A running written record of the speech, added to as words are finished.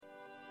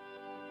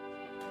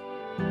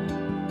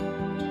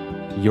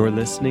You're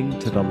listening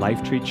to the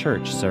Lifetree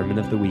Church Sermon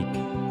of the Week.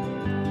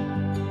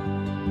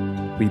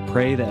 We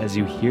pray that as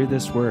you hear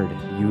this word,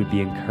 you would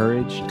be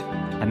encouraged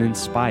and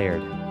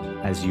inspired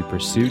as you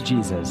pursue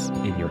Jesus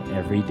in your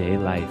everyday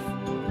life.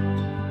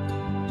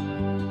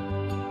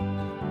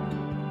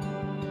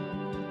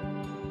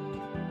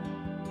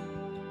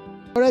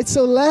 All right,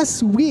 so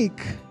last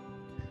week,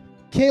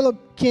 Caleb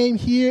came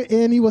here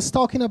and he was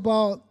talking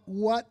about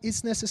what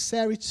is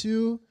necessary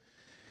to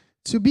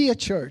be a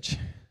church.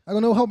 I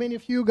don't know how many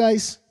of you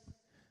guys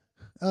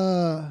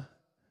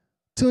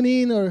tuned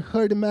in or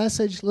heard the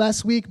message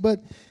last week,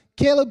 but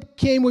Caleb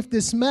came with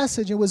this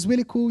message. It was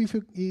really cool.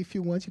 If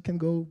you want, you can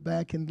go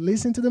back and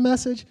listen to the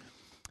message.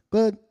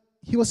 But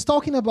he was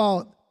talking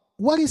about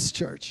what is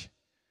church.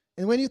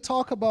 And when you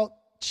talk about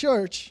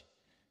church,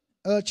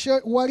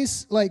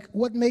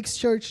 what makes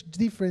church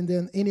different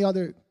than any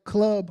other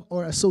club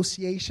or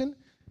association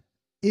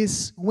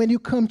is when you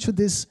come to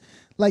this,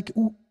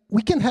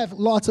 we can have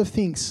lots of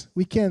things.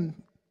 We can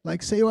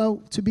say,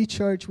 well, to be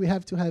church, we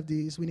have to have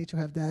this, we need to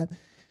have that.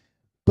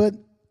 But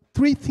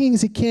three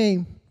things it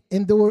came,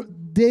 and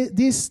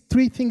these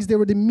three things, they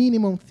were the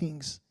minimum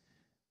things.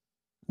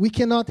 We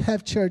cannot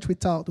have church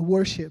without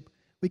worship.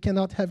 We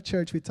cannot have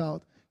church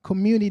without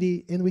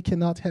community, and we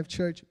cannot have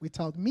church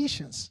without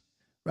missions,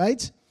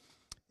 right?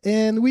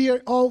 And we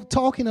are all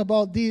talking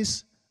about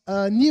these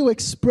new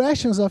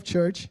expressions of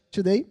church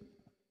today.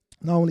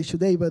 Not only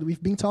today, but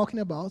we've been talking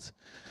about.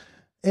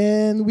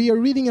 And we are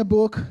reading a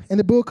book, and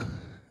the book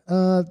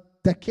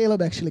that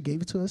Caleb actually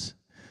gave to us.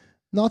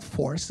 Not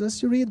forced us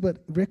to read, but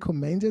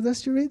recommended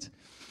us to read.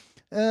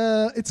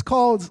 It's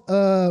called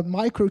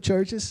Micro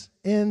Churches.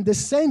 And the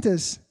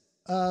sentence,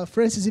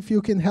 Francis, if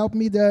you can help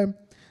me there,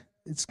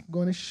 it's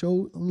going to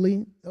show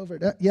over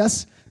there.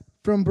 Yes,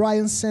 from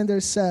Brian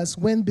Sanders says,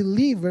 when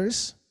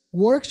believers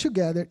work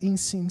together in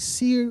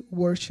sincere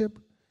worship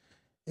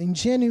and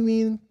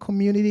genuine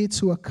community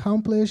to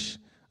accomplish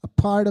a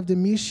part of the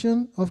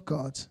mission of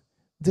God,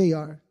 they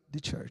are the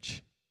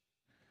church.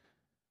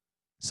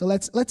 So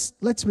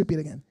let's repeat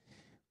again.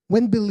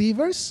 When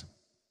believers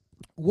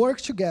work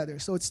together,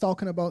 so it's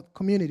talking about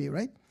community,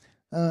 right?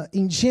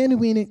 In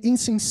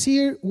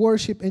sincere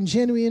worship and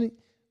genuine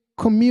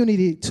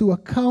community to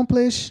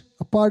accomplish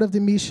a part of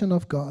the mission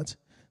of God,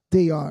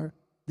 they are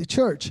the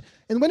church.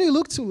 And when we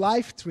look to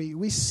Lifetree,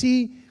 we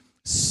see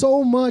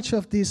so much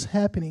of this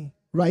happening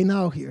right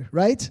now here,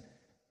 right?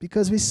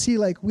 Because we see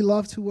we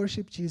love to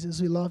worship Jesus,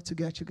 we love to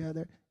get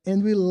together,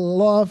 and we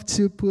love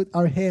to put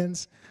our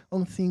hands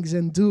on things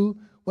and do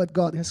what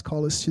God has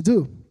called us to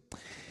do.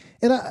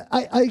 And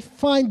I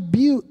find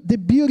the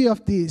beauty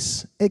of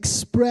this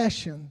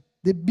expression,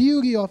 the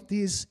beauty of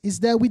this is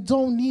that we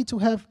don't need to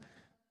have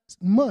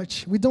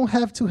much. We don't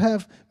have to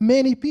have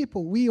many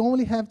people. We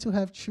only have to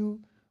have 2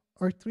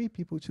 or 3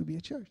 people to be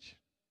a church.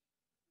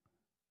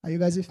 Are you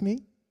guys with me?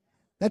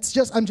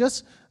 I'm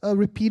just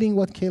repeating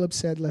what Caleb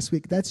said last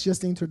week. That's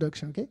just the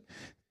introduction, okay?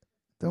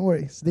 Don't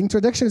worry. The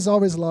introduction is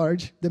always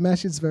large. The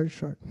message is very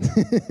short.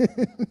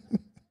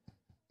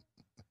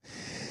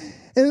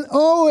 And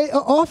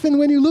often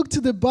when you look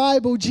to the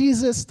Bible,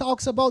 Jesus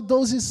talks about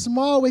those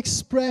small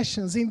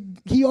expressions.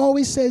 And he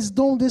always says,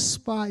 don't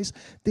despise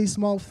the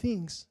small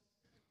things.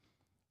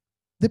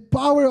 The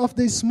power of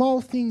the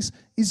small things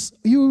is,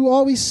 you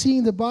always see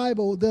in the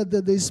Bible,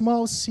 the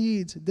small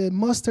seed, the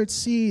mustard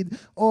seed,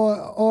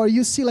 or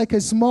you see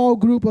a small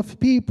group of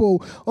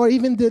people, or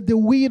even the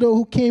widow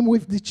who came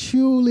with the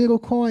 2 little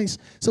coins.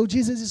 So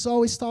Jesus is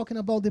always talking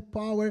about the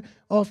power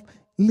of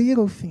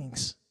little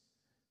things,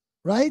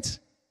 right?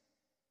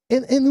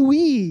 And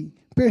we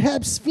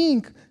perhaps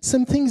think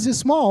some things are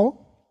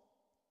small,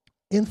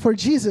 and for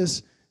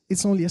Jesus,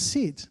 it's only a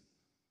seed.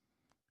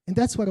 And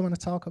that's what I want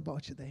to talk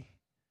about today.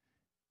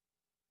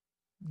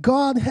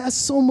 God has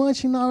so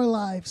much in our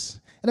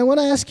lives. And I want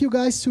to ask you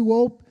guys to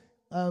open,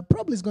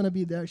 probably it's going to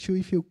be there too,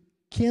 if you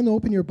can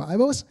open your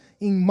Bibles,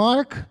 in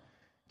Mark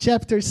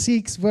chapter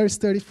 6, verse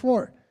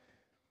 34.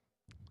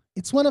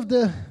 It's one of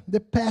the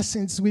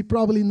passages we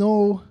probably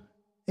know,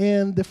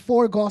 and the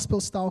 4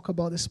 Gospels talk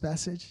about this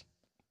passage.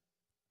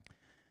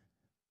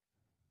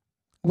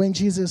 When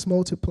Jesus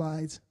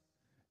multiplied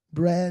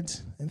bread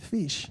and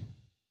fish.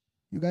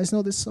 You guys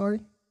know this story?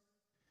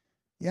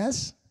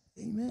 Yes?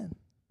 Amen.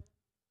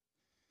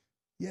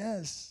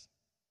 Yes.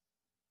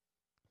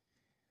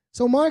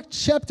 So Mark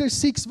chapter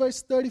 6,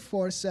 verse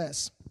 34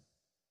 says,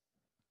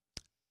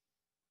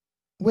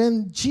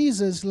 when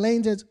Jesus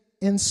landed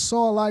and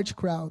saw a large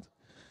crowd,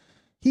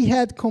 he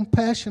had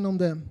compassion on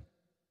them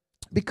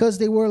because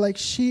they were like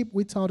sheep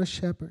without a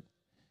shepherd.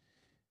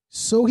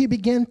 So he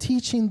began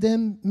teaching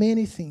them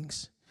many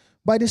things.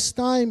 By this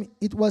time,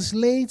 it was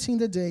late in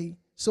the day,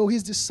 so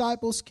his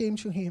disciples came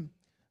to him.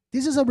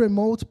 This is a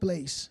remote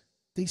place,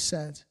 they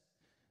said,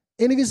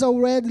 and it is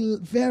already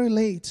very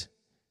late.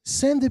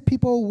 Send the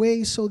people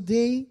away so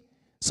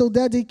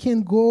that they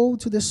can go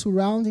to the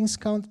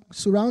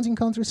surrounding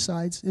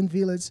countrysides and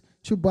villages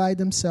to buy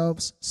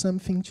themselves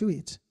something to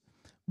eat.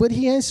 But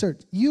he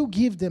answered, you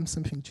give them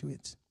something to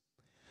eat.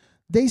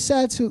 They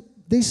said to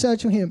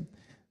him,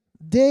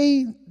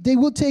 they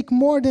will take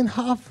more than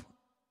half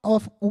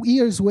of a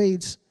year's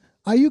wage.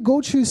 Are you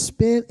going to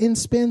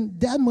spend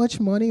that much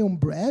money on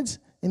bread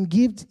and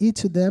give it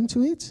to them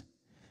to eat?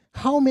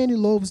 How many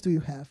loaves do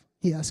you have?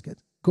 He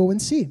asked. Go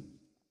and see.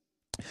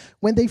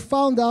 When they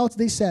found out,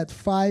 they said,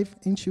 5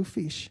 and 2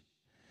 fish.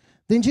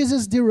 Then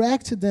Jesus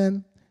directed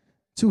them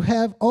to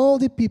have all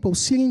the people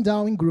sitting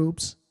down in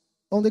groups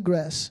on the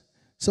grass.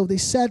 So they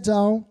sat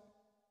down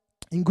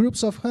in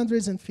groups of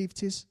hundreds and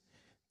fifties,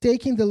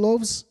 taking the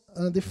loaves,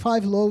 the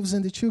 5 loaves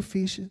and the 2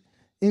 fish,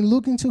 and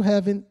looking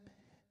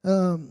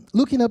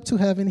up to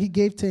heaven, he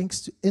gave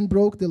thanks and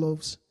broke the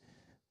loaves.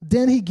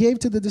 Then he gave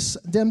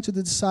them to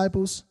the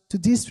disciples to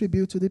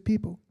distribute to the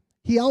people.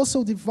 He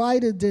also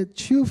divided the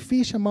 2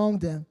 fish among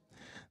them.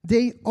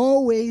 They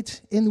all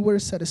ate and were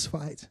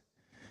satisfied.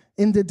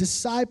 And the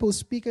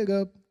disciples picked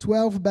up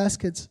 12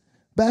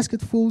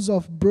 basketfuls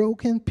of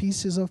broken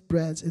pieces of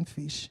bread and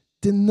fish.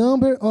 The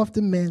number of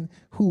the men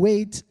who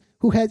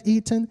had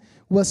eaten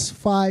was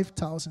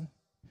 5,000.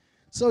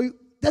 So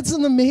that's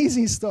an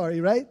amazing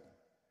story, right?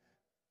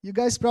 You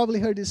guys probably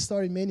heard this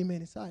story many,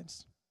 many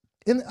times.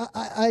 And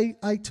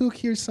I took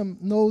here some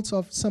notes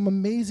of some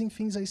amazing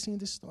things I see in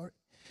this story.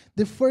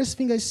 The first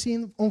thing I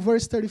see on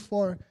verse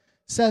 34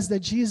 says that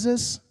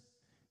Jesus,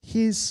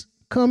 he's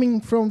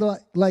coming from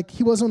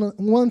he was on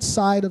one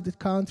side of the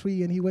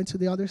country and he went to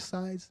the other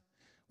side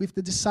with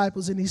the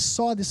disciples and he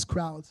saw this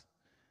crowd.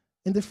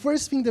 And the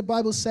first thing the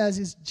Bible says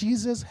is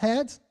Jesus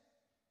had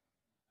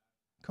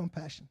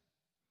compassion.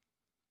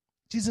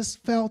 Jesus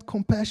felt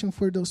compassion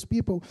for those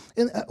people.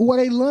 And what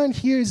I learned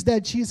here is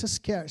that Jesus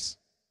cares.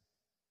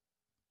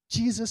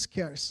 Jesus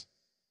cares.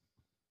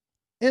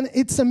 And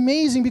it's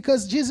amazing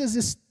because Jesus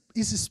is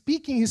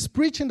speaking, he's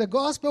preaching the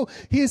gospel,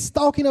 he is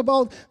talking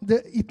about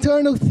the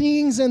eternal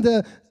things and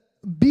the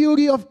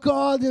beauty of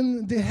God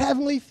and the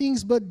heavenly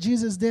things, but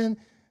Jesus then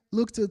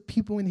looked at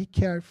people and he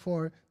cared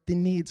for the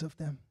needs of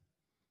them.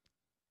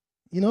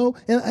 You know,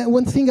 and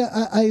one thing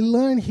I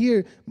learned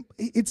here,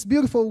 it's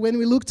beautiful when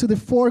we look to the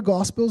 4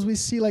 Gospels, we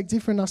see like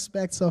different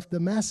aspects of the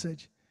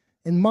message.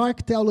 And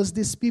Mark tells us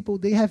these people,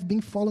 they have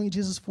been following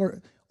Jesus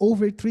for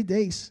over 3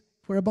 days,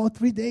 for about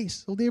 3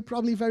 days. So they're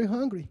probably very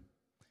hungry.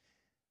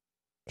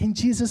 And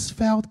Jesus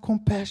felt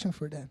compassion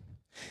for them.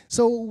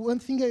 So one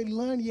thing I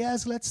learned,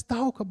 yes, let's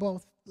talk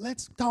about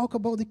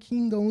the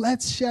kingdom,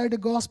 let's share the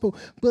gospel,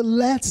 but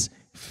let's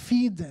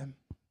feed them.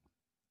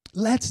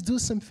 Let's do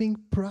something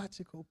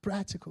practical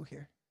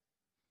here.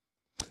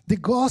 The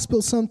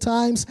gospel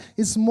sometimes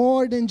is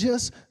more than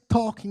just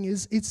talking,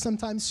 it's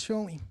sometimes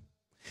showing.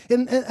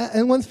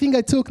 And one thing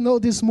I took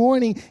note this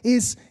morning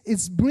is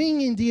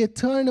bringing the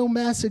eternal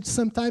message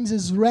sometimes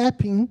is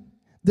wrapping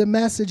the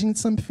message in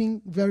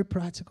something very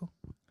practical.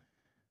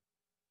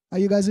 Are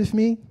you guys with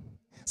me?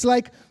 It's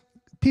like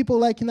people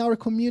like in our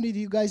community,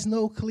 you guys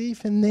know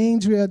Cliff and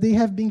Andrea, they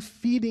have been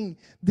feeding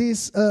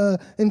this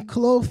and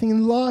clothing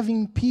and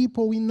loving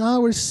people in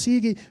our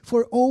city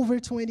for over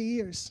 20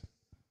 years.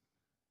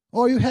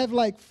 Or you have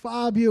like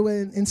Fabio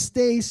and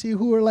Stacy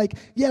who are like,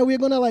 yeah, we're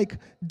going to like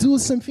do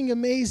something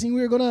amazing.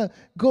 We're going to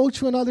go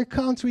to another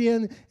country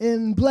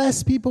and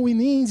bless people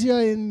in India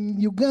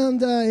and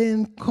Uganda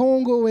and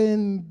Congo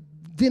and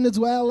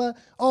Venezuela,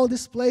 all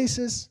these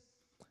places.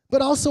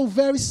 But also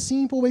very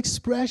simple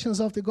expressions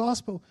of the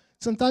gospel.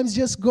 Sometimes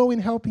just going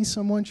helping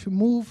someone to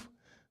move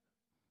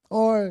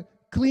or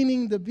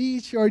cleaning the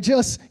beach or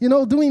just,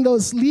 doing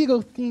those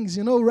legal things,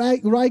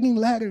 writing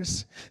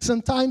letters.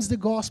 Sometimes the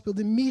gospel,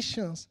 the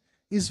missions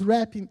is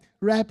wrapped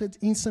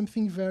in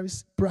something very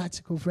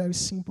practical, very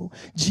simple.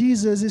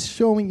 Jesus is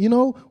showing,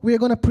 we're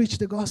going to preach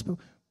the gospel,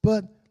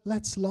 but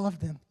let's love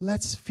them.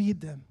 Let's feed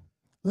them.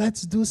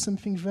 Let's do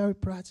something very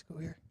practical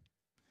here.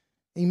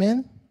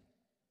 Amen?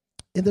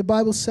 And the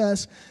Bible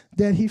says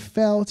that he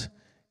felt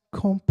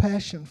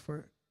compassion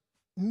for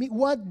me.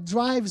 What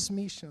drives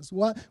missions?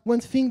 One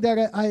thing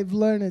that I've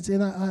learned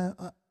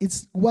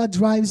it's what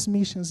drives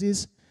missions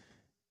is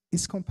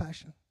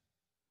compassion.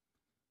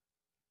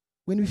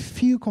 When we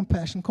feel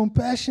compassion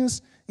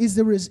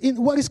is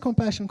what is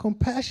compassion?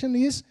 Compassion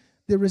is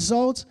the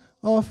result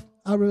of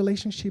our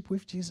relationship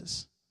with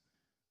Jesus.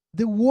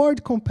 The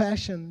word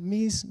compassion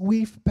means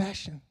with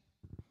passion.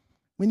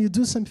 When you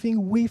do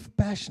something with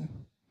passion.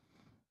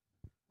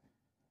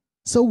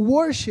 So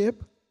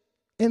worship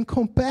and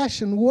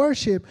compassion,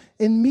 worship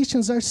and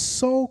missions are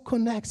so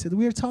connected.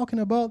 We are talking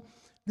about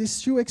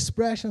these 2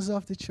 expressions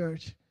of the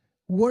church,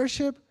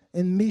 worship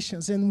and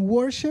missions. And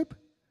worship,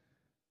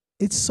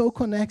 it's so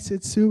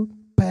connected to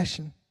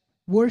passion.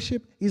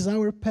 Worship is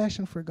our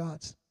passion for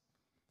God.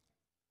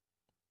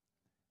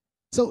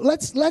 So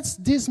let's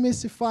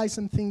demystify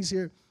some things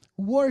here.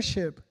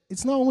 Worship,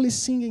 it's not only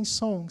singing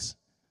songs.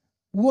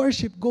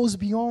 Worship goes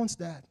beyond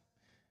that.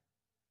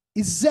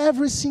 It's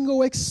every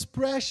single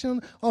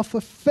expression of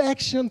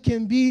affection,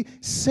 can be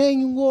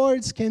saying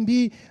words, can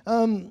be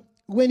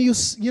when you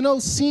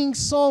sing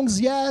songs,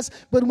 yes,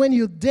 but when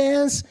you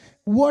dance,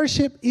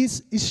 worship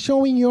is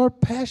showing your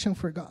passion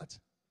for God.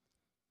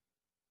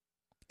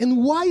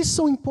 And why is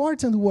so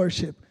important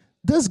worship?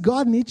 Does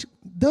God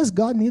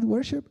need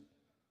worship?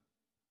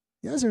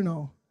 Yes or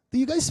no? Do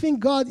you guys think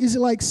God is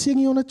like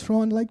sitting on a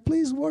throne, like,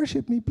 please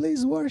worship me,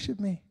 please worship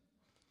me?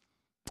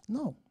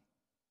 No.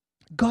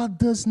 God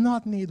does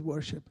not need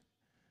worship.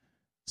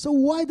 So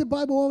why the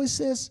Bible always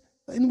says,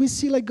 and we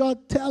see like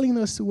God telling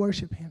us to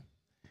worship him?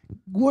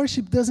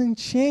 Worship doesn't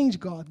change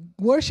God.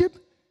 Worship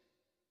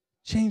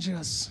changes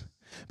us.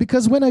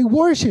 Because when I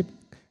worship,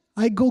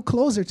 I go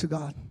closer to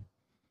God.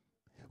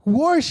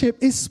 Worship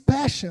is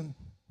passion.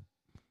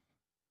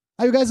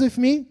 Are you guys with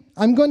me?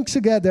 I'm going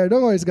to get there.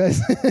 Don't worry,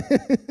 guys.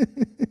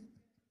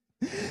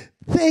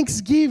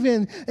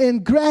 Thanksgiving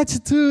and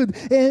gratitude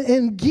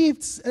and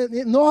gifts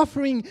and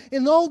offering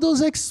and all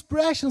those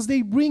expressions,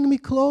 they bring me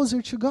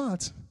closer to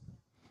God.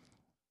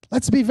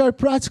 Let's be very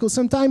practical.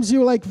 Sometimes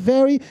you're like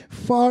very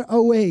far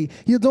away.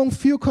 You don't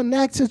feel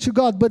connected to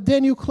God, but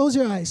then you close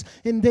your eyes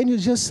and then you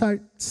just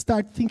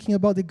start thinking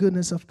about the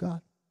goodness of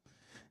God.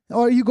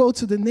 Or you go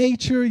to the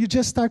nature, you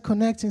just start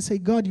connecting and say,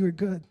 God, you're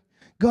good.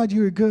 God,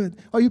 you're good.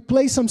 Or you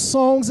play some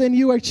songs and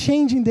you are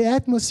changing the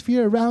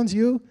atmosphere around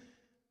you.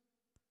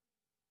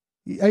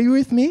 Are you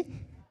with me?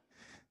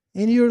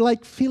 And you're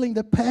like feeling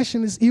the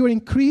passion, you're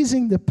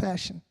increasing the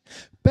passion.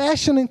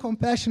 Passion and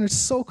compassion are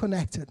so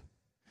connected.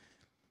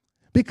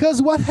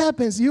 Because what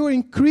happens? You're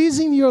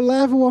increasing your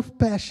level of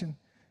passion.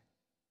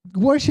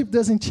 Worship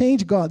doesn't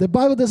change God. The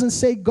Bible doesn't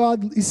say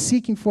God is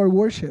seeking for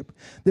worship.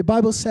 The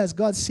Bible says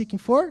God's seeking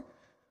for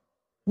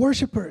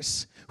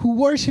worshipers who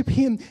worship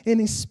him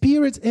in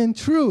spirit and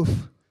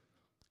truth.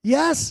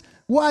 Yes.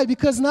 Why?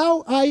 Because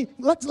now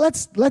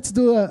let's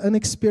do an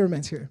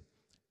experiment here.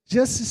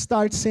 Just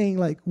start saying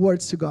like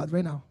words to God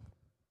right now.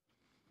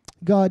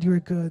 God, you're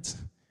good.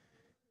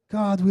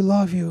 God, we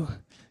love you.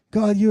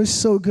 God, you're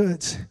so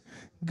good.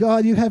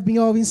 God, you have been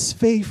always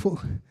faithful.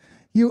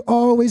 You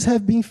always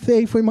have been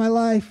faithful in my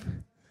life.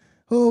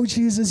 Oh,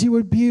 Jesus, you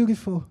were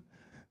beautiful.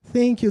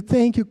 Thank you,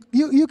 thank you.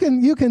 You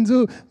can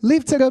do,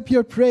 lift up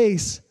your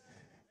praise.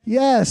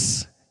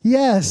 Yes,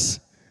 yes.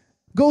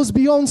 Goes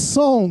beyond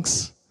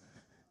songs.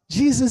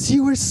 Jesus,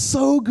 you were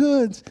so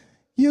good.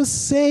 You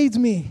saved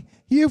me.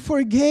 You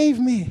forgave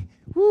me.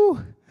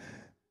 Woo.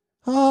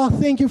 Oh,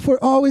 thank you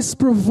for always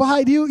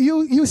providing.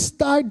 You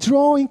start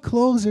drawing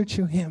closer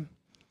to him.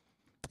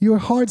 Your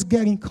heart's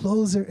getting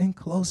closer and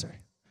closer.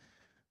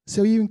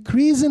 So you're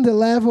increasing the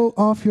level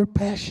of your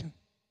passion.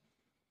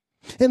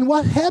 And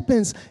what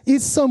happens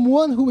is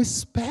someone who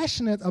is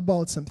passionate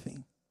about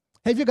something.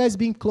 Have you guys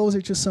been closer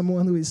to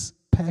someone who is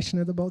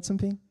passionate about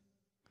something?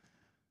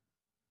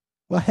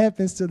 What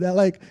happens to that?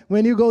 Like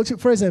when you go to,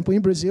 for example,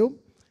 in Brazil,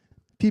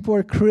 people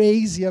are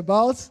crazy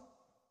about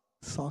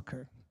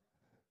soccer.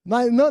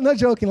 Not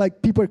joking,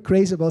 like people are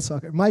crazy about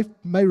soccer. My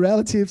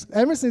relatives,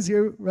 Emerson's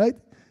here, right?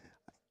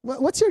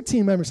 What's your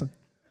team, Emerson?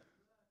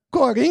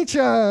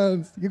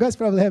 Corinthians! You guys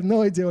probably have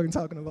no idea what I'm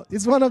talking about.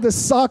 It's one of the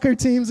soccer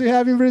teams we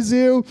have in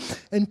Brazil.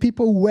 And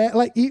people wear,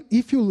 like,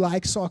 if you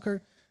like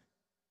soccer,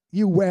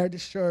 you wear the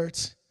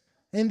shirt.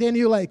 And then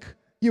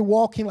you're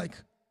walking like,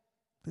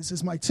 this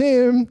is my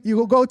team. You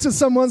will go to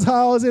someone's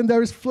house and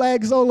there's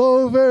flags all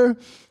over.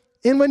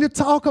 And when you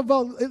talk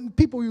about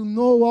people you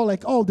know,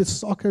 all the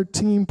soccer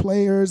team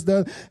players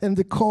and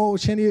the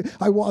coach, and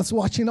I was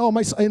watching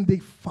and they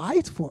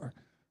fight for,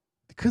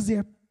 because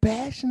they're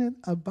passionate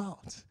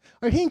about.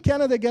 Or here in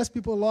Canada, I guess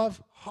people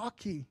love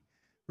hockey,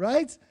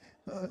 right?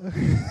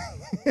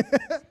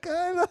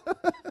 Kind of.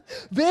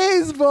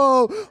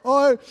 Baseball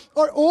or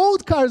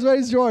old cars. Where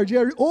is George?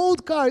 Yeah,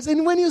 old cars.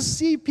 And when you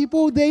see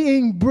people, they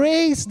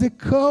embrace the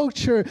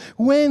culture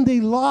when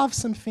they love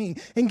something.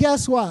 And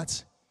guess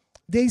what?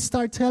 They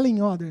start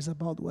telling others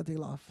about what they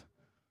love.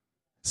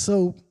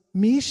 So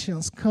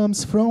missions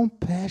comes from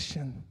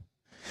passion.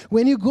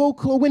 When you go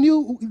close,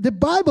 the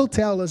Bible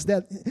tells us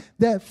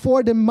that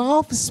for the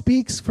mouth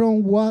speaks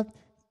from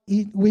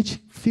which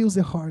fills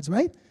the hearts,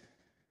 right?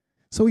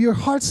 So your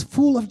heart's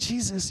full of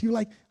Jesus. You're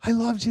like, I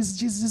love Jesus.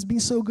 Jesus has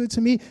been so good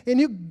to me. And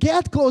you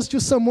get close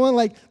to someone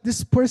like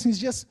this person is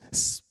just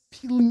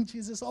spilling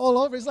Jesus all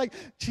over. It's like,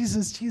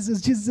 Jesus,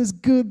 Jesus, Jesus is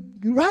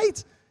good,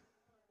 right?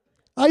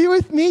 Are you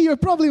with me? You're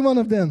probably one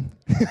of them.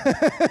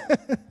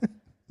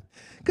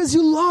 Because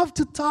you love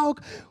to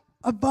talk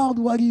about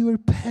what you are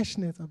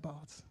passionate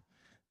about.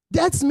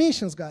 That's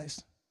missions,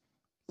 guys.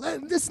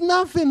 There's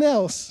nothing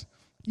else.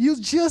 You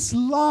just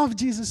love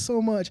Jesus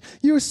so much.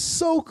 You're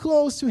so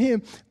close to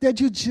him that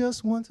you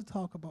just want to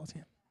talk about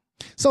him.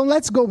 So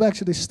let's go back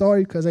to the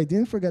story, because I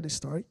didn't forget the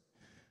story.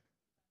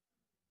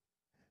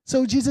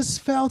 So Jesus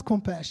felt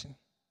compassion.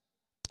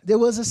 There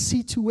was a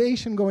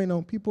situation going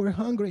on. People were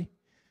hungry.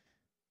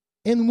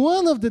 And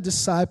one of the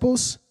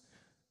disciples,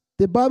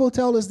 the Bible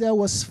tells us that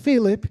was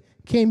Philip,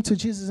 came to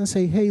Jesus and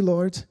said, hey,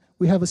 Lord,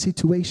 we have a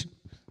situation.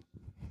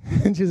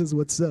 And Jesus,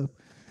 what's up?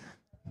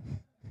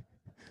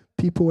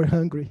 People were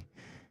hungry.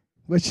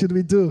 What should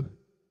we do?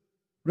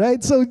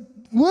 Right? So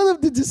one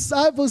of the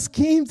disciples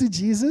came to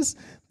Jesus.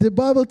 The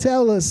Bible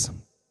tells us,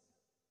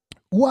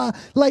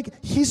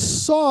 he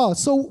saw.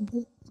 So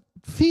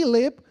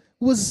Philip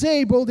was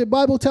able, the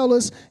Bible tells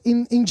us,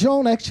 in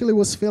John actually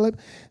was Philip,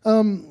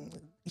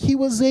 he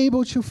was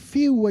able to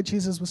feel what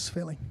Jesus was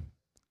feeling.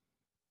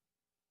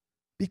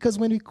 Because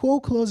when we go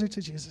closer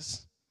to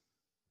Jesus,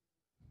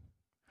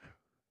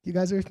 you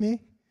guys are with me?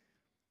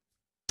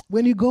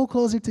 When you go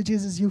closer to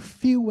Jesus, you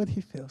feel what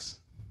he feels.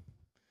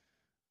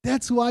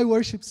 That's why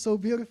worship is so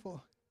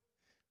beautiful.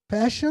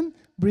 Passion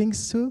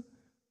brings to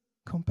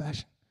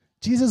compassion.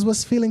 Jesus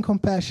was feeling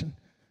compassion.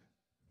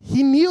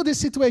 He knew the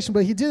situation,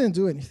 but he didn't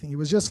do anything. He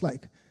was just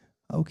like,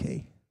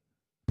 okay,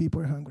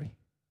 people are hungry.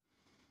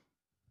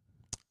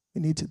 We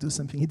need to do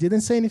something. He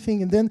didn't say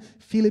anything, and then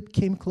Philip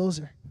came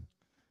closer.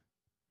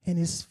 And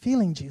he's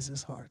feeling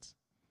Jesus' heart.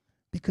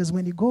 Because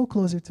when you go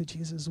closer to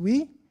Jesus,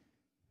 we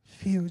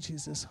feel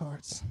Jesus'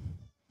 heart.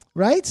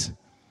 Right?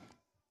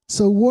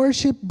 So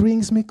worship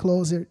brings me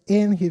closer,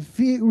 and he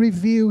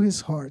reveals his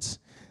heart.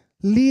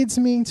 Leads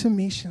me into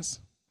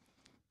missions.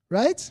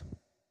 Right?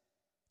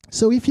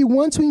 So if you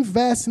want to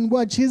invest in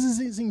what Jesus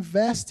is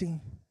investing,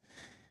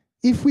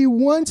 if we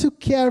want to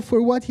care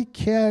for what he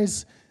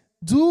cares,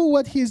 do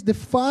what the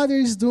Father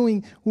is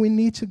doing, we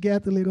need to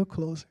get a little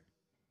closer.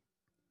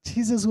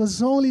 Jesus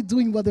was only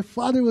doing what the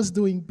Father was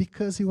doing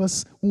because he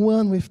was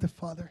one with the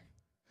Father.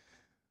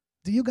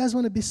 Do you guys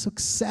want to be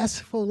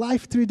successful?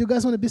 Life 3, do you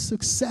guys want to be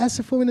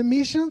successful in the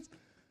mission?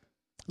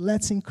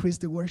 Let's increase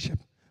the worship.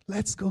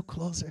 Let's go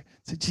closer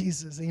to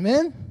Jesus.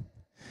 Amen?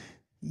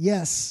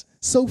 Yes.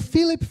 So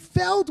Philip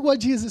felt what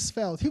Jesus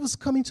felt. He was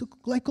coming to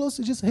close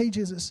to Jesus. Hey,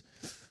 Jesus,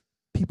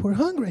 people are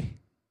hungry.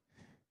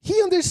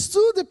 He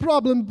understood the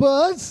problem,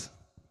 but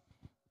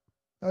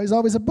there is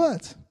always a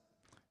but.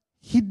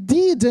 He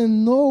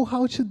didn't know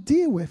how to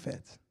deal with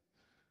it.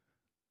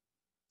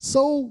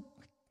 So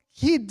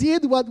he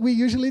did what we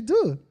usually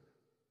do.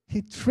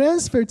 He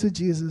transferred to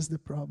Jesus the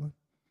problem.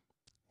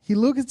 He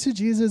looked to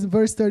Jesus,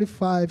 verse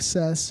 35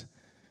 says,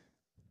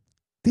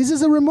 this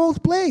is a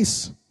remote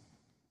place.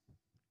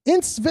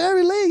 It's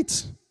very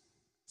late.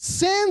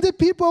 Send the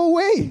people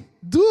away.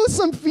 Do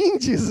something,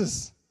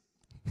 Jesus.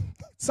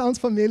 Sounds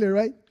familiar,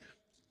 right?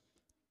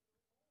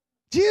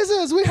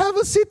 Jesus, we have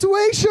a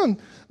situation.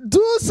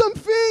 Do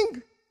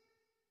something.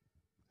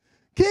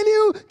 Can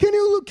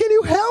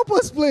you help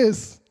us,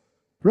 please?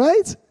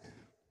 Right?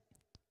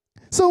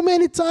 So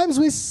many times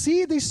we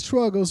see these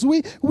struggles.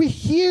 We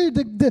hear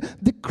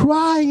the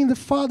cry in the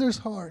Father's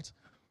heart.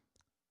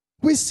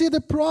 We see the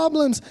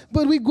problems,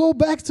 but we go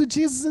back to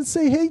Jesus and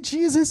say, hey,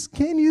 Jesus,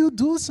 can you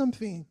do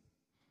something?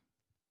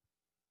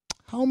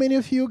 How many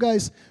of you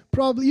guys,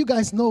 you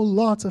guys know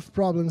lots of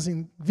problems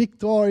in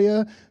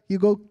Victoria. You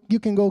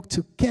can go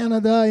to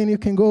Canada, and you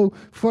can go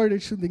further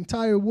to the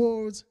entire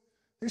world.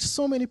 There's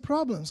so many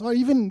problems, or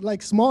even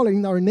like smaller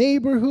in our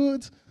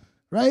neighborhood,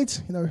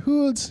 right? In our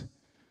hoods.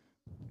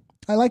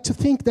 I like to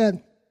think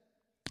that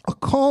a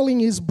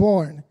calling is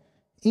born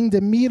in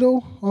the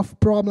middle of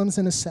problems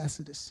and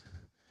necessities.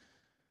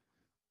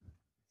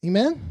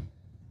 Amen?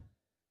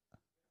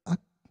 A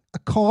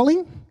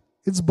calling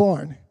is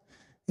born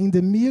in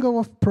the middle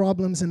of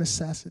problems and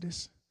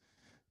necessities.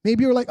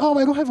 Maybe you're like, oh,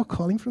 I don't have a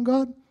calling from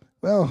God.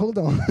 Well, hold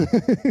on.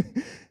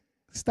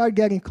 Start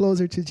getting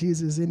closer to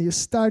Jesus, and you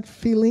start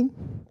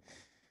feeling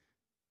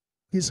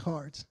his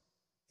heart.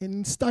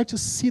 And start to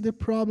see the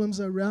problems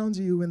around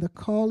you, and the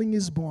calling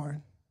is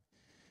born.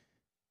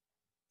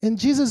 And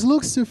Jesus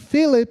looks to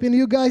Philip, and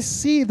you guys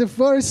see the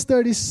verse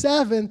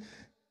 37.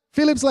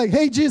 Philip's like,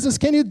 hey, Jesus,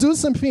 can you do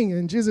something?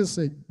 And Jesus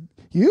said,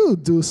 you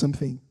do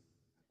something.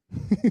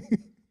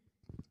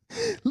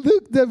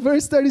 Look, the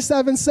verse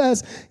 37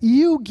 says,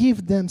 you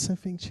give them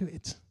something to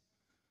eat.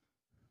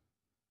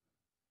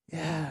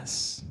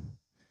 Yes.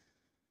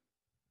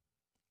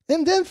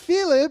 And then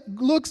Philip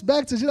looks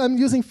back to Jesus. I'm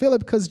using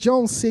Philip because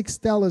John 6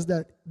 tells us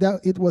that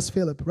it was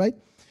Philip, right?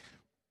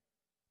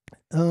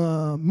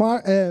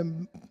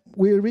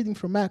 We're reading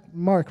from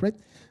Mark, right?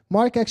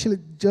 Mark actually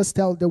just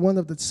tells one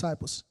of the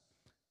disciples.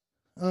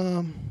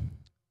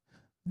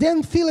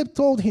 Then Philip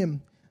told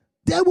him,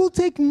 that will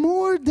take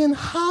more than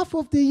half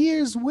of the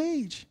year's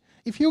wage.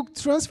 If you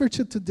transfer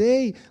to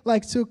today,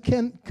 like to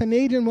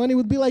Canadian money, it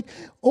would be like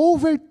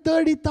over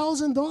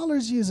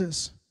 $30,000,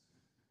 Jesus.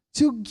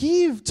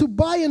 To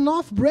buy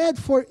enough bread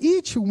for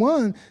each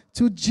one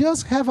to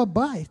just have a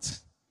bite.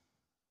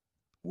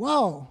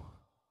 Wow.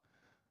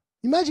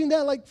 Imagine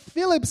that, like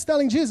Philip's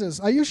telling Jesus,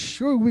 are you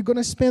sure we're going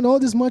to spend all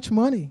this much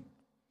money?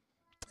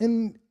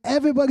 And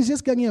everybody's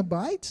just getting a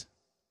bite?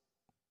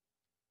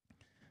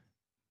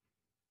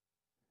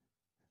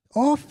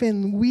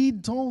 Often we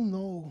don't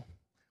know.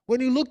 When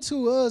you look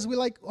to us, we're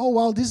like, oh,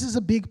 wow, this is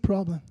a big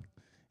problem.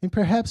 And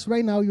perhaps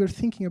right now you're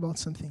thinking about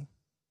something.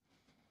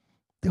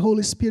 The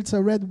Holy Spirit's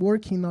already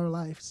working in our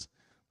lives.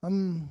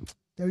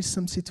 There is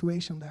some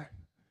situation there.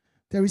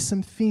 There is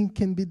something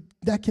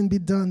that can be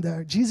done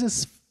there.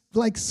 Jesus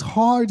likes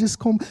hard, is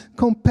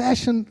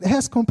compassion,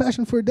 has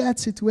compassion for that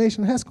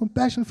situation, has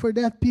compassion for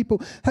that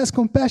people, has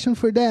compassion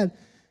for that.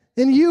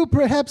 And you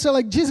perhaps are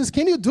like, Jesus,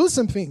 can you do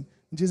something?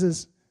 And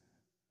Jesus,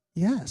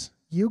 yes,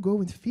 you go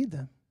and feed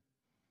them.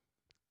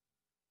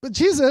 But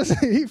Jesus,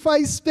 if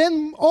I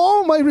spend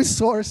all my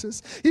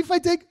resources, if I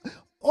take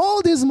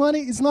all this money,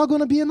 it's not going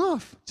to be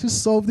enough to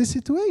solve this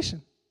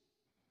situation.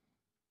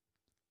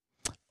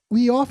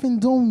 We often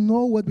don't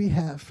know what we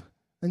have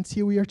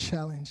until we are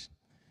challenged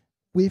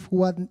with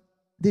what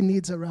the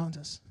needs around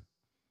us.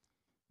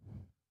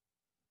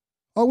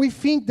 Or we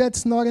think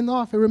that's not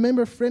enough. I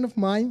remember a friend of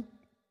mine,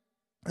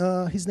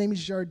 his name is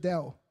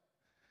Jardel.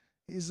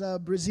 He's a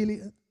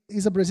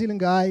Brazilian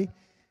guy.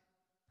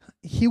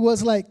 He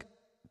was like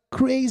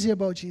crazy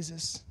about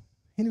Jesus.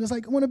 And he was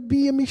like, I want to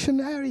be a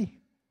missionary.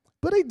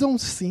 But I don't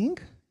sing.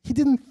 He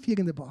didn't fit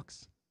in the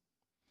box.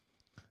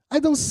 I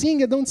don't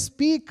sing, I don't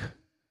speak.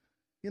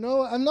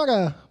 I'm not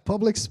a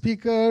public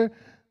speaker,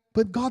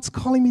 but God's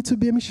calling me to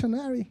be a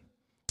missionary.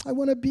 I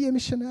want to be a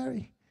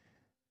missionary.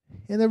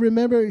 And I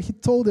remember he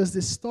told us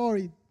this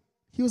story.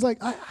 He was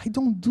like, I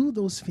don't do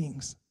those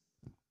things,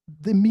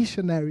 the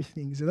missionary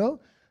things,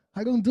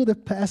 I don't do the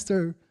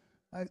pastor.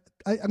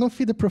 I don't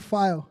fit the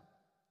profile.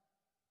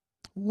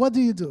 What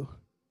do you do?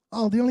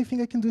 Oh, the only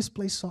thing I can do is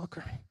play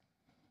soccer.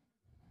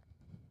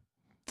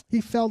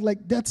 He felt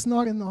like that's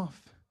not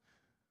enough.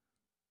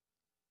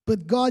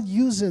 But God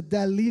used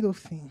that little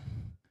thing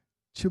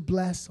to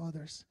bless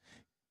others.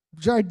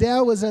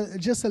 Jardel was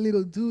just a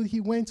little dude. He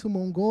went to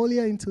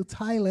Mongolia, into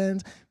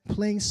Thailand,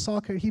 playing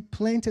soccer. He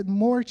planted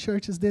more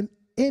churches than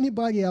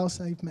anybody else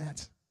I've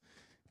met,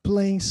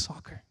 playing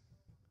soccer.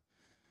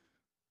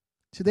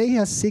 Today he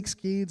has 6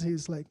 kids.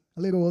 He's like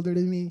a little older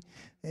than me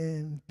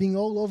and being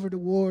all over the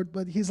world.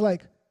 But he's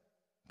like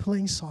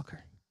playing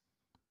soccer.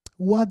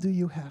 What do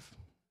you have?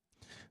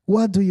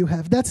 What do you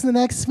have? That's the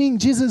next thing.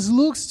 Jesus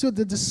looks to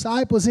the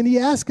disciples and he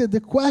asks the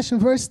question.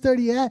 Verse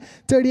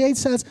 38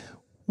 says,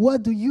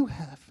 what do you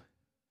have?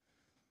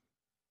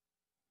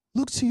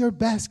 Look to your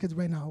basket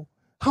right now.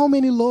 How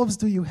many loaves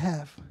do you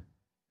have?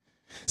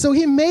 So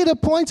he made a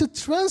point to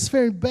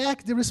transfer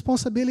back the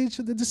responsibility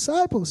to the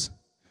disciples.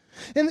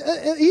 And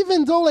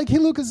even though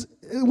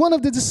one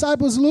of the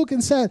disciples looked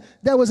and said,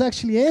 that was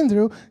actually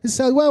Andrew, he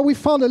said, well, we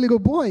found a little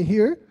boy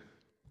here.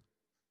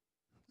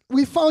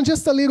 We found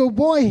just a little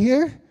boy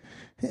here.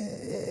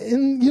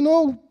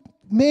 And,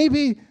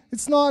 maybe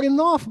it's not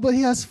enough, but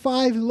he has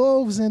 5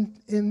 loaves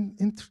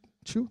and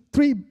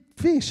 3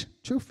 fish.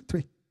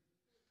 3.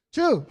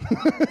 2.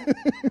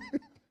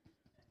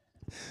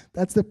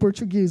 That's the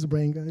Portuguese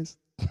brain, guys.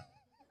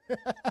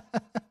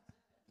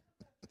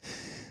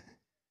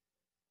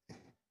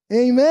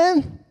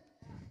 Amen?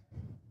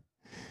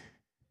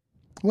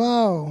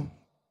 Wow.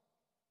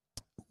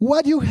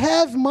 What you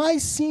have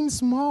might seem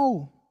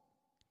small,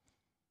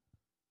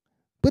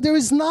 but there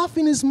is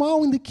nothing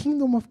small in the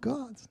kingdom of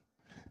God.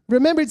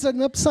 Remember, it's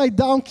an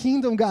upside-down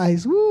kingdom,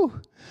 guys.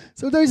 Woo!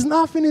 So there is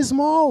nothing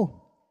small.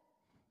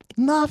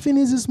 Nothing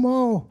is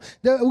small.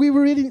 We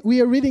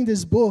are reading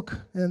this book,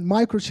 and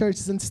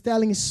microchurches, and it's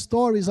telling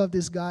stories of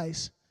these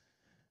guys.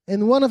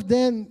 And one of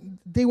them,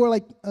 they were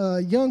like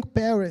young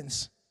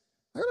parents.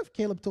 I don't know if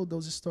Caleb told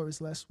those stories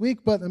last week,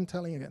 but I'm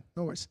telling you again.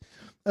 No worries.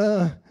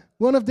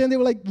 One of them, they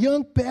were like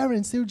young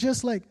parents. They were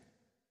just like,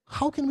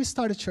 how can we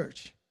start a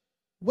church?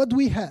 What do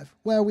we have?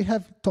 Well, we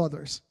have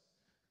toddlers.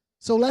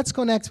 So let's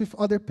connect with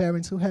other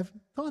parents who have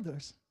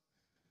toddlers.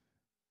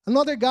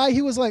 Another guy,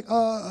 he was like,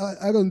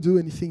 I don't do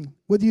anything.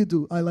 What do you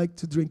do? I like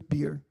to drink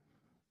beer.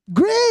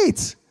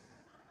 Great!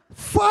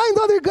 Find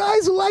other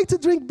guys who like to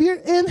drink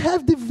beer and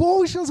have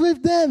devotions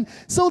with them.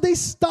 So they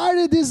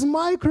started this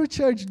micro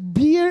church,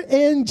 Beer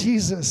and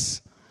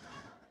Jesus.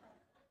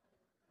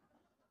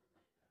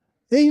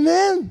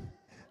 Amen?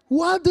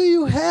 What do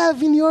you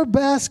have in your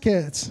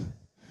basket?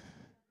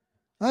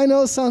 I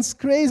know it sounds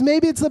crazy.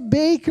 Maybe it's a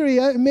bakery.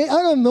 I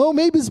don't know.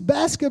 Maybe it's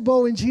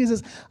basketball in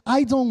Jesus.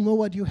 I don't know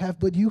what you have,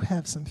 but you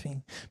have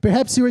something.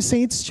 Perhaps you were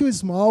saying it's too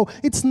small.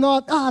 It's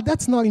not,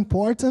 that's not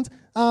important.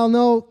 I don't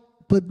know.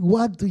 But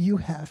what do you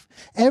have?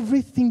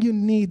 Everything you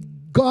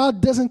need. God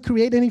doesn't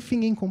create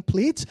anything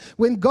incomplete.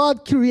 When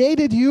God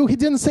created you, He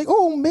didn't say,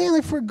 oh man,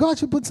 I forgot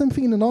to put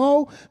something in.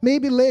 No,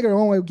 maybe later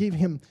on I'll give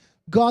Him.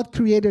 God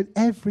created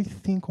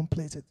everything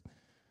completed.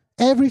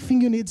 Everything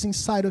you need is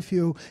inside of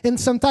you. And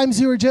sometimes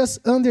you're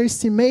just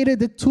underestimated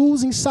the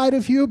tools inside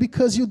of you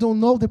because you don't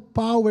know the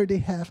power they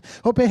have.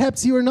 Or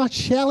perhaps you are not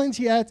challenged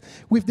yet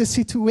with the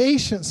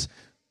situations,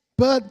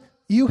 but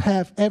you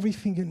have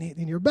everything you need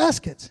in your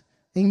basket.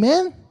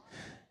 Amen?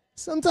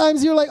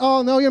 Sometimes you're like,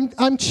 oh no,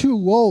 I'm too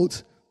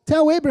old.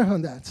 Tell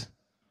Abraham that.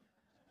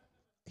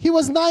 He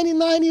was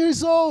 99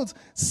 years old.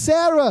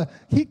 Sarah,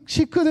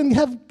 she couldn't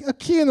have a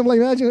kid. I'm like,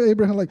 imagine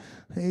Abraham like,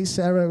 hey,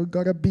 Sarah, we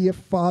got to be a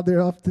father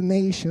of the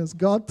nations.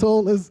 God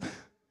told us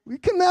we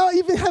can now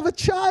even have a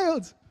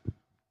child.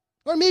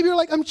 Or maybe you're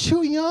like, I'm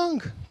too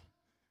young.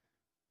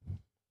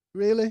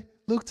 Really?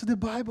 Look to the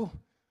Bible.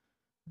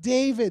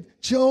 David,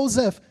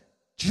 Joseph,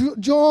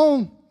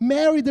 John,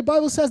 Mary. The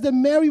Bible says that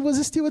Mary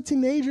was still a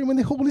teenager when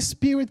the Holy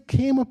Spirit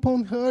came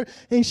upon her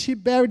and she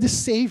buried the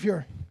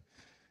Savior.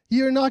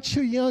 You're not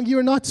too young.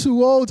 You're not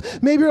too old.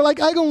 Maybe you're like,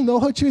 I don't know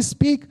how to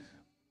speak.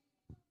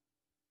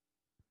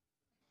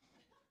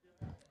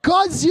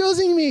 God's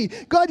using me.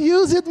 God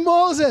used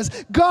Moses.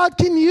 God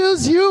can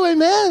use you.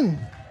 Amen.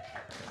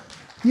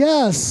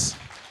 Yes.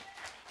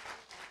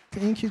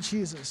 Thank you,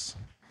 Jesus.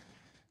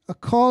 A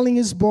calling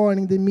is born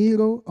in the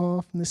middle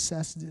of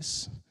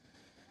necessities.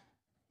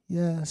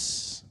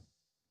 Yes.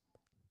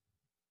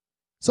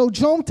 So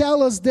John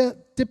tells us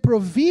that the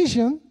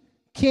provision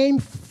came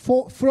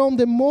from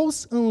the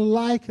most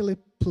unlikely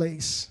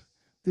place,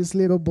 this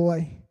little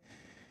boy.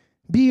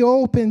 Be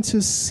open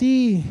to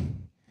see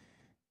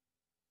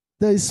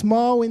the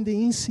small and the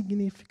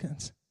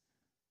insignificant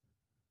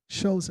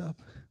shows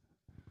up.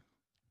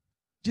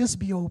 Just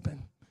be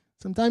open.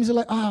 Sometimes you're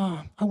like,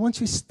 I want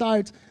to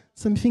start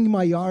something in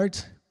my yard.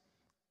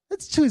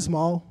 It's too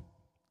small.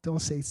 Don't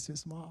say it's too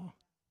small.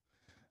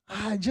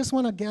 I just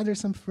want to gather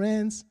some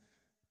friends.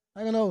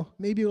 I don't know,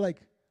 maybe you're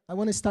like, I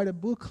want to start a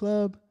book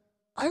club.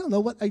 I don't know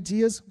what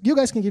ideas. You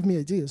guys can give me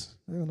ideas.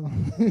 I don't know.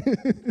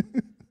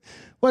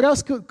 What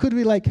else could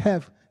we like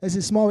have as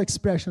a small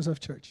expressions of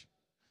church?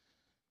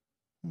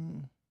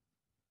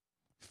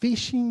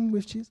 Fishing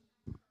with Jesus.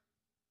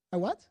 A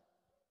what?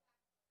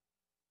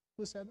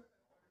 Who said that?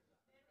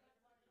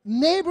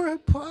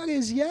 Neighborhood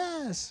parties,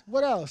 yes.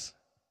 What else?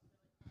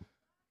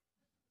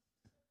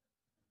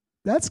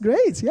 That's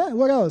great. Yeah,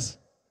 what else?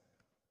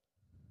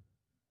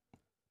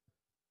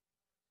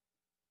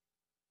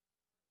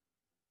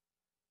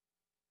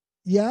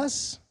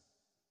 Yes.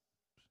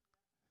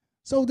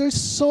 So there's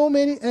so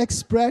many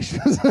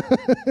expressions.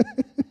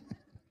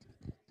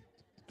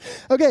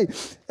 Okay,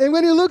 and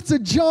when you look to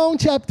John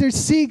chapter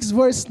 6,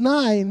 verse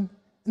 9,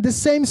 the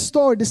same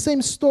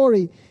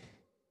story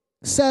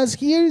says,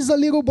 here's a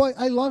little boy.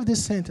 I love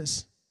this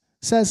sentence.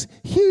 Says,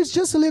 here's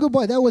just a little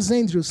boy. That was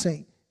Andrew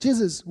saying,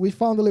 Jesus, we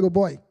found a little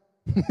boy.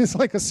 It's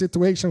like a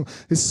situation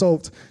is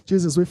solved.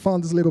 Jesus, we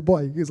found this little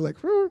boy. He's like,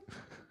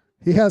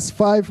 he has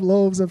 5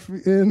 loaves and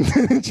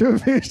 2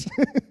 fish.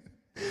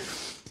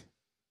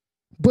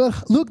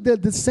 But look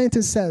that the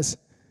sentence says,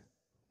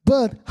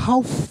 but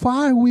how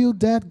far will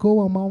that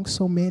go among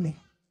so many?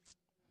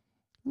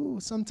 Ooh,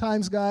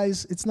 sometimes,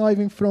 guys, it's not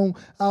even from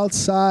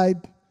outside.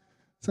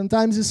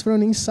 Sometimes it's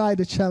from inside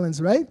the challenge,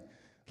 right?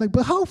 Like,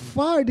 but how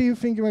far do you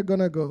think we're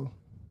going to go?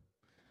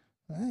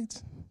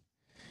 Right?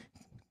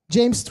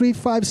 James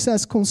 3:5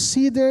 says,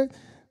 consider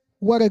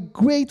what a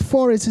great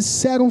forest is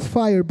set on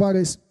fire by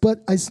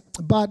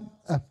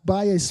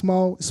a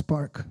small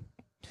spark.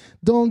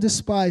 Don't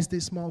despise the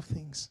small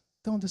things.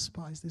 Don't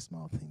despise the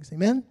small things.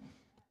 Amen?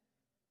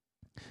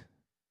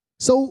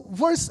 So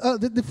verse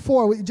the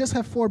 4, we just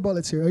have 4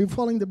 bullets here. Are you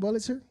following the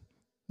bullets here?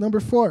 Number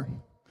 4.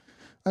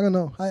 I don't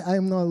know. I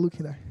am not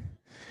looking there.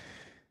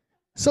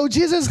 So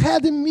Jesus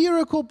had the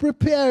miracle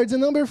prepared. The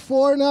number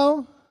 4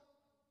 now?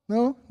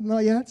 No, not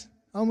yet.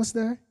 Almost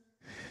there.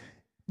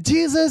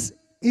 Jesus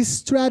is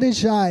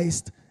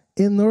strategized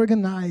and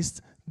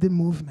organized the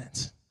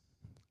movement.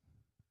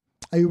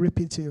 I will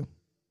repeat to you.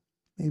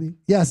 Maybe.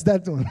 Yes,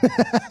 that one.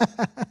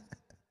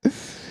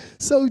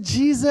 So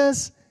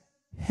Jesus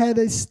had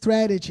a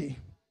strategy.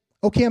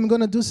 Okay, I'm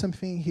going to do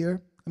something here.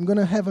 I'm going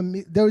to have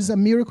there is a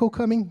miracle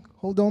coming.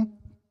 Hold on.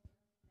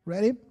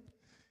 Ready?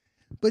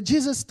 But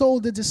Jesus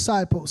told the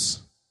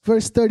disciples,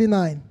 verse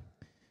 39,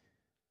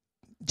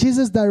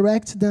 Jesus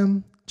directed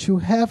them to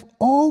have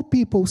all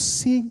people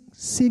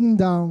sitting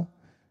down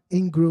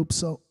in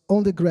groups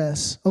on the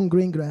grass, on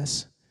green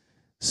grass.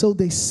 So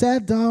they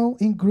sat down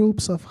in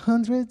groups of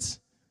hundreds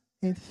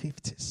and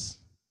fifties.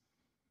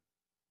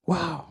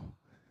 Wow.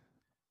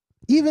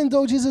 Even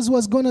though Jesus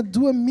was going to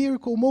do a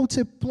miracle,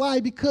 multiply,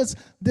 because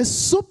the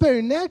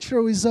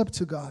supernatural is up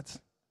to God.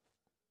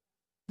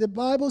 The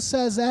Bible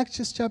says,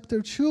 Acts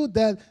chapter 2,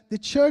 that the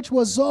church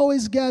was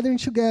always gathering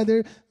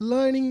together,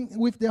 learning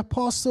with the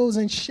apostles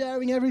and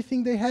sharing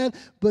everything they had,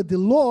 but the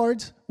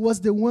Lord was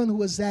the one who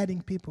was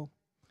adding people.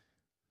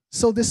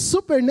 So the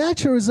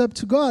supernatural is up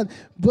to God,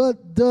 but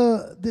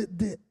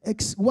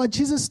what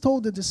Jesus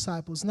told the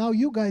disciples, now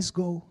you guys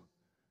go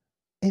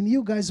and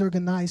you guys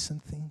organize some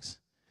things.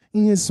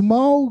 In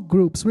small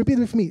groups, repeat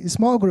with me,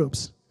 small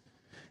groups,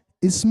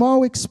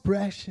 small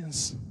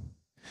expressions,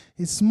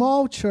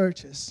 small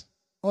churches,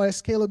 or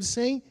as Caleb is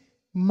saying,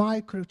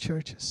 micro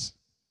churches.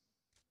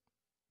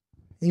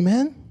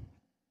 Amen?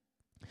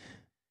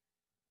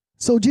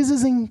 So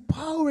Jesus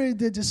empowered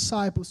the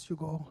disciples to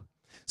go.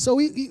 So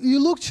you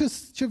look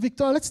to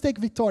Victoria. Let's take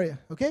Victoria,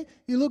 okay?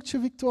 You look to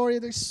Victoria.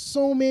 There's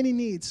so many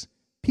needs.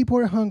 People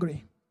are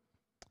hungry.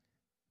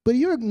 But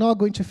you're not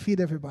going to feed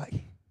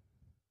everybody.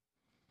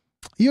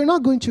 You're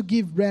not going to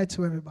give bread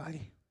to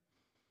everybody.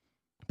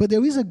 But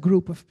there is a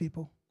group of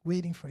people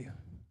waiting for you.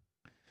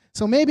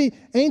 So maybe,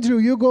 Andrew,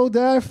 you go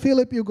there.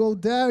 Philip, you go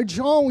there.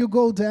 John, you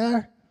go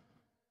there.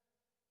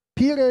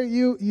 Peter,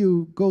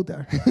 you go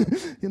there.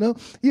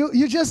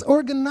 You just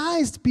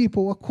organized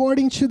people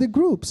according to the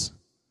groups.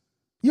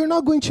 You're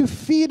not going to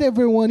feed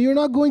everyone. You're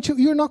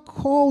not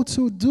called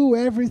to do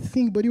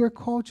everything, but you are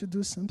called to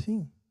do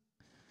something.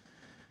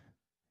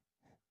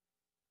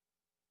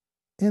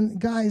 And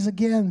guys,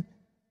 again,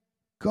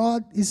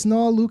 God is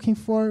not looking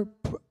for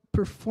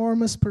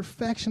performance,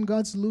 perfection.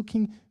 God's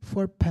looking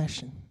for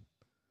passion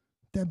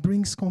that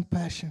brings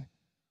compassion.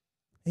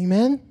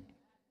 Amen?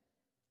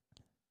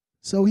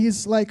 So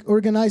he's like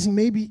organizing.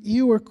 Maybe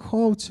you are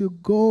called to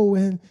go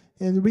and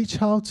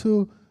reach out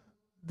to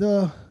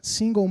the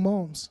single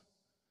moms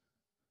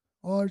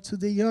or to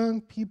the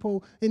young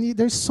people. And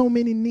there's so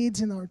many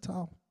needs in our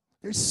town.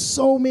 There's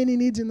so many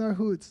needs in our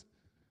hoods.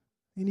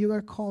 And you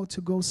are called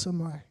to go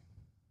somewhere.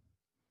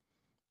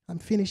 I'm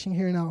finishing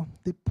here now.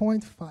 The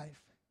point 5.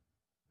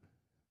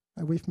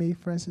 Are you with me,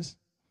 Francis?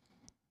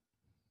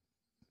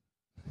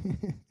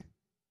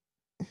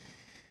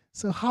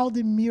 So how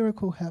the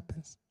miracle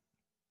happens.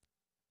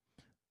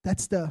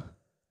 That's the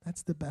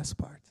best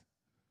part.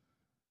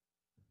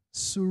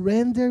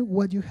 Surrender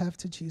what you have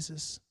to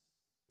Jesus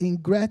in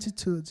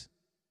gratitude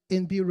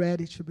and be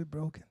ready to be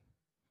broken.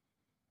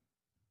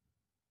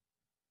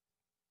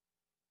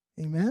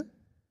 Amen?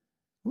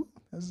 Ooh,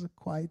 that's a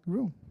quiet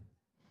room.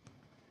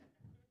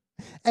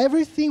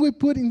 Everything we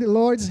put in the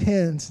Lord's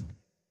hands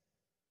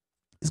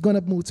is going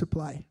to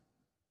multiply.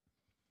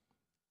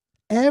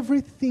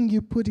 Everything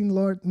you put in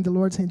the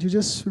Lord's hands, you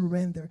just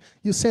surrender.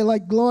 You say,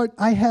 like, Lord,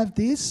 I have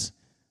this.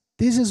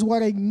 This is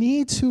what I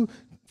need to.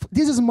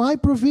 This is my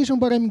provision,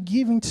 but I'm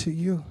giving to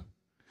you.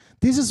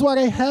 This is what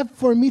I have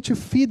for me to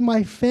feed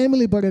my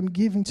family, but I'm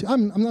giving to.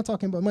 I'm not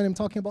talking about money. I'm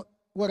talking about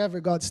whatever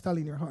God's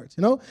telling your heart.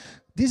 You know,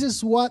 this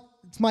is what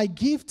my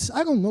gifts.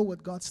 I don't know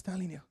what God's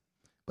telling you,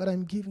 but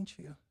I'm giving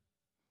to you.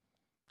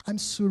 I'm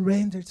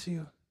surrendered to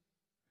you.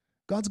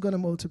 God's going to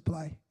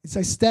multiply. It's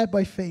a step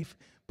by faith,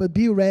 but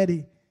be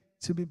ready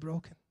to be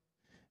broken,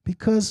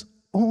 because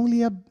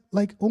only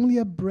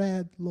a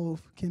bread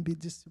loaf can be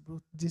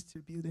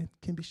distributed,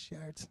 can be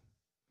shared.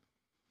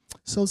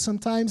 So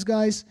sometimes,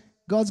 guys,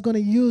 God's going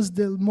to use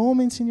the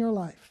moments in your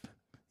life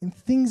and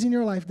things in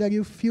your life that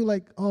you feel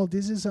like, oh,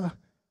 this is a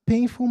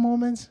painful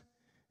moment.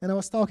 And I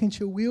was talking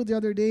to Will the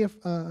other day,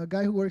 a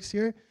guy who works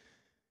here.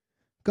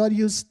 God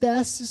used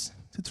tests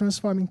to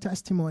transform in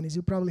testimonies.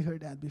 You probably heard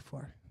that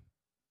before.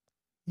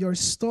 Your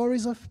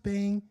stories of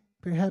pain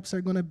perhaps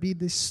are going to be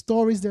the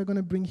stories that are going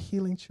to bring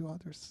healing to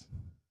others.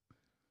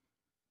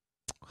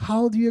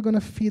 How are you going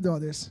to feed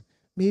others?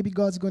 Maybe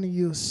God's going to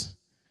use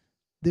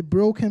the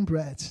broken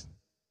bread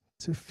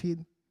to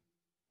feed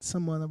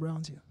someone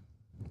around you.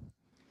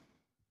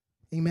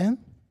 Amen?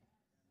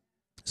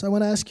 So I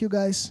want to ask you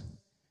guys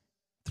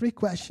 3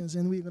 questions,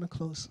 and we're going to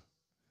close.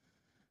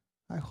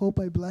 I hope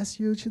I bless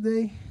you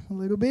today a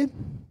little bit,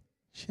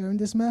 sharing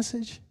this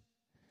message.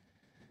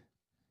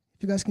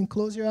 If you guys can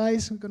close your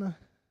eyes, we're going to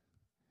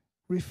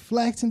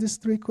reflect on these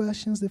 3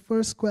 questions. The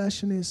first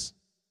question is,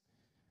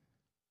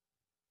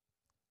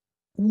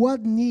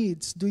 what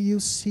needs do you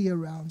see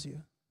around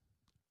you?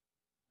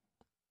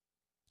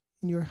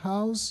 In your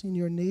house, in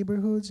your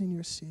neighborhoods, in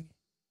your city.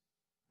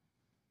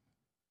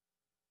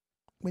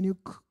 When you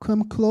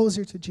come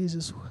closer to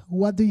Jesus,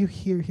 what do you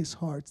hear his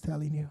heart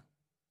telling you?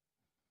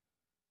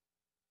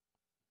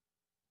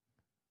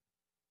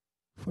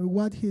 For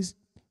what he's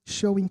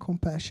showing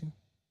compassion.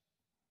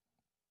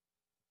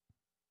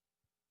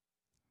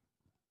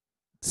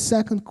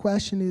 Second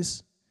question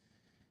is,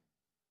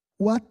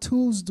 what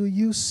tools do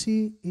you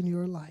see in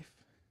your life?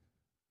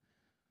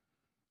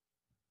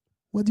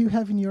 What do you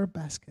have in your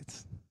basket?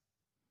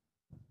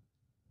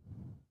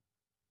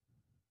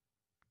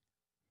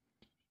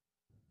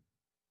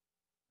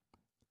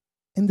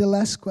 And the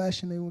last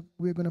question that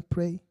we're going to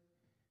pray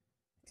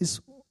is,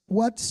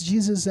 what's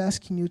Jesus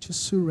asking you to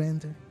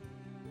surrender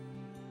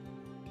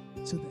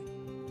today?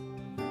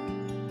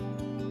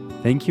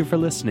 Thank you for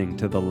listening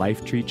to the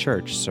Lifetree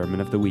Church Sermon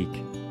of the Week.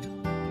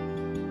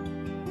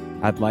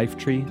 At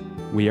Lifetree,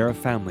 we are a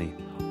family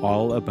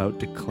all about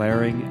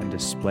declaring and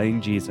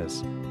displaying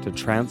Jesus to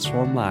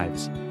transform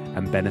lives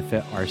and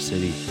benefit our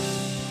city.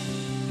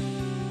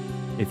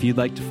 If you'd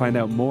like to find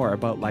out more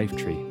about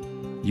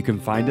Lifetree, you can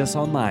find us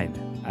online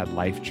at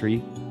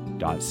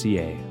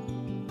lifetree.ca.